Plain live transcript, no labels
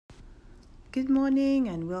Good morning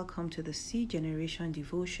and welcome to the C Generation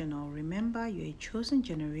Devotional. Remember, you're a chosen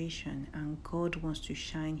generation and God wants to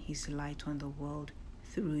shine His light on the world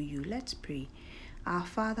through you. Let's pray. Our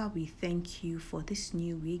Father, we thank you for this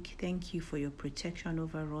new week. Thank you for your protection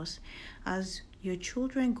over us. As your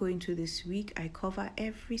children go into this week, I cover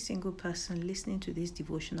every single person listening to this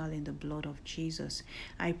devotional in the blood of Jesus.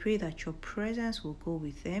 I pray that your presence will go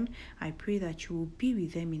with them. I pray that you will be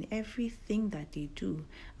with them in everything that they do,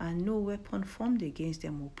 and no weapon formed against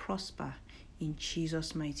them will prosper. In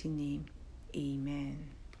Jesus' mighty name, amen.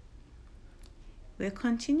 We're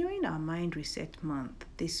continuing our Mind Reset Month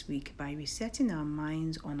this week by resetting our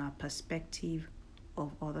minds on our perspective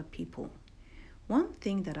of other people. One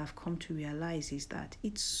thing that I've come to realize is that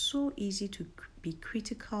it's so easy to be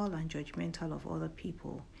critical and judgmental of other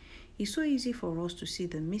people. It's so easy for us to see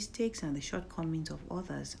the mistakes and the shortcomings of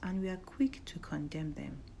others, and we are quick to condemn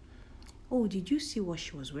them. Oh, did you see what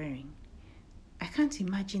she was wearing? I can't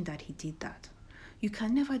imagine that he did that. You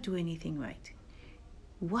can never do anything right.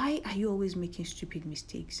 Why are you always making stupid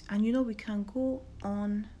mistakes? And we can go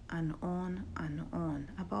on and on and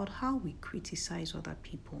on about how we criticize other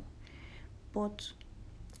people. But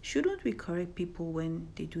shouldn't we correct people when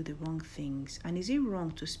they do the wrong things? And is it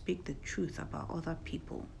wrong to speak the truth about other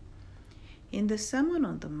people? In the Sermon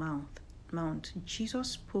on the Mount,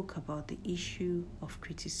 Jesus spoke about the issue of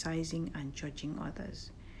criticizing and judging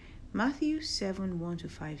others. Matthew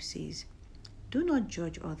 7:1-5 says, "Do not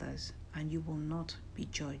judge others, and you will not be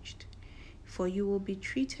judged. For you will be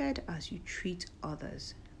treated as you treat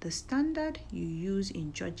others. The standard you use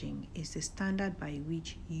in judging is the standard by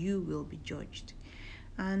which you will be judged.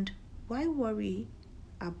 And why worry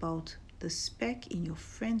about the speck in your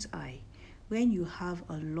friend's eye when you have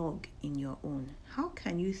a log in your own? How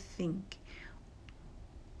can you think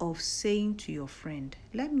of saying to your friend,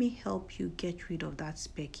 'Let me help you get rid of that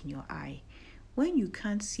speck in your eye,' when you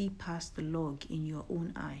can't see past the log in your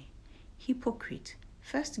own eye? Hypocrite,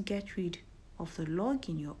 first get rid of the log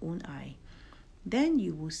in your own eye. Then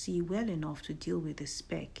you will see well enough to deal with the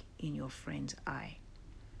speck in your friend's eye."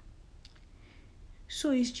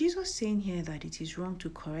 So is Jesus saying here that it is wrong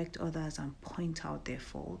to correct others and point out their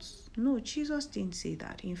faults? No, Jesus didn't say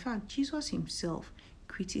that. In fact, Jesus himself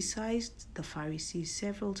criticized the Pharisees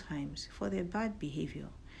several times for their bad behavior.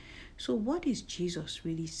 So what is Jesus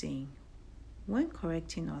really saying? When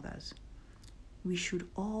correcting others, we should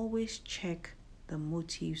always check the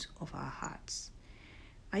motives of our hearts.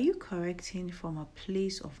 Are you correcting from a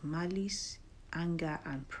place of malice, anger,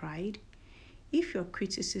 and pride? If your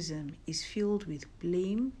criticism is filled with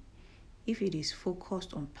blame, if it is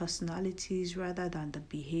focused on personalities rather than the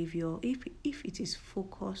behavior, if it is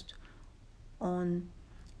focused on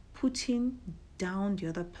putting down the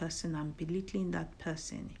other person and belittling that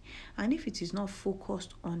person, and if it is not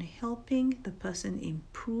focused on helping the person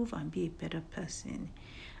improve and be a better person,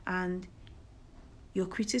 and your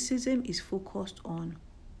criticism is focused on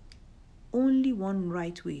only one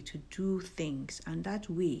right way to do things, and that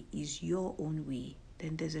way is your own way,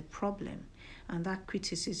 then there's a problem, and that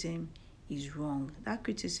criticism is wrong. That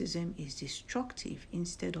criticism is destructive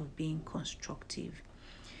instead of being constructive.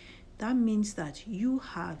 That means that you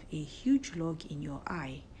have a huge log in your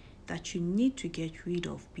eye that you need to get rid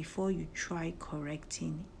of before you try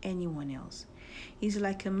correcting anyone else. It's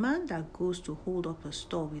like a man that goes to hold up a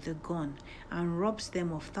store with a gun and robs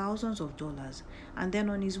them of thousands of dollars, and then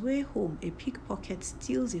on his way home, a pickpocket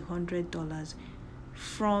steals $100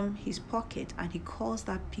 from his pocket, and he calls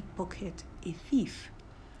that pickpocket a thief.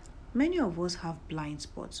 Many of us have blind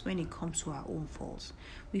spots when it comes to our own faults.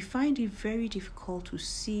 We find it very difficult to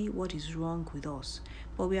see what is wrong with us,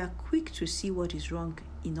 but we are quick to see what is wrong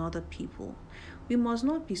in other people. We must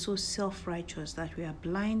not be so self-righteous that we are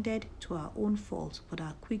blinded to our own faults, but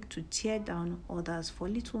are quick to tear down others for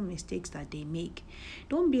little mistakes that they make.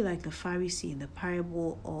 Don't be like the Pharisee in the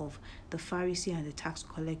parable of the Pharisee and the tax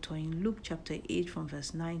collector in Luke chapter 8 from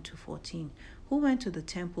verse 9-14, who went to the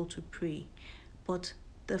temple to pray, but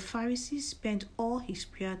the Pharisee spent all his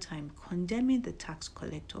prayer time condemning the tax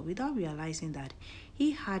collector without realizing that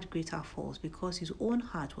he had greater faults because his own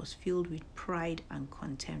heart was filled with pride and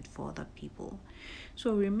contempt for other people.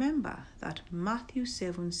 So remember that Matthew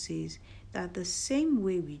 7 says that the same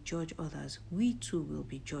way we judge others, we too will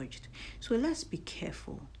be judged. So let's be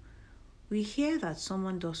careful. We hear that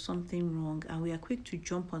someone does something wrong and we are quick to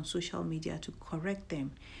jump on social media to correct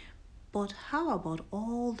them. But how about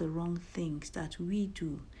all the wrong things that we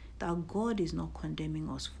do that God is not condemning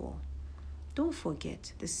us for? Don't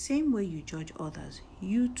forget, the same way you judge others,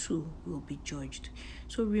 you too will be judged.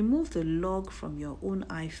 So remove the log from your own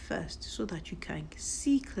eye first so that you can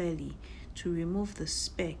see clearly to remove the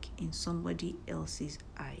speck in somebody else's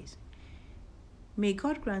eyes. May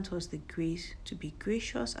God grant us the grace to be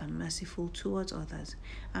gracious and merciful towards others,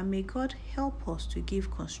 and may God help us to give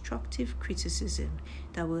constructive criticism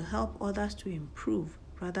that will help others to improve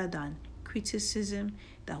rather than criticism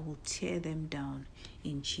that will tear them down,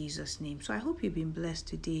 in Jesus' name. So I hope you've been blessed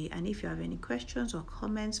today, and if you have any questions or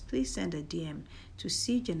comments, please send a DM to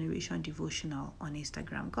C Generation Devotional on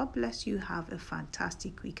Instagram. God bless you. Have a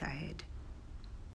fantastic week ahead.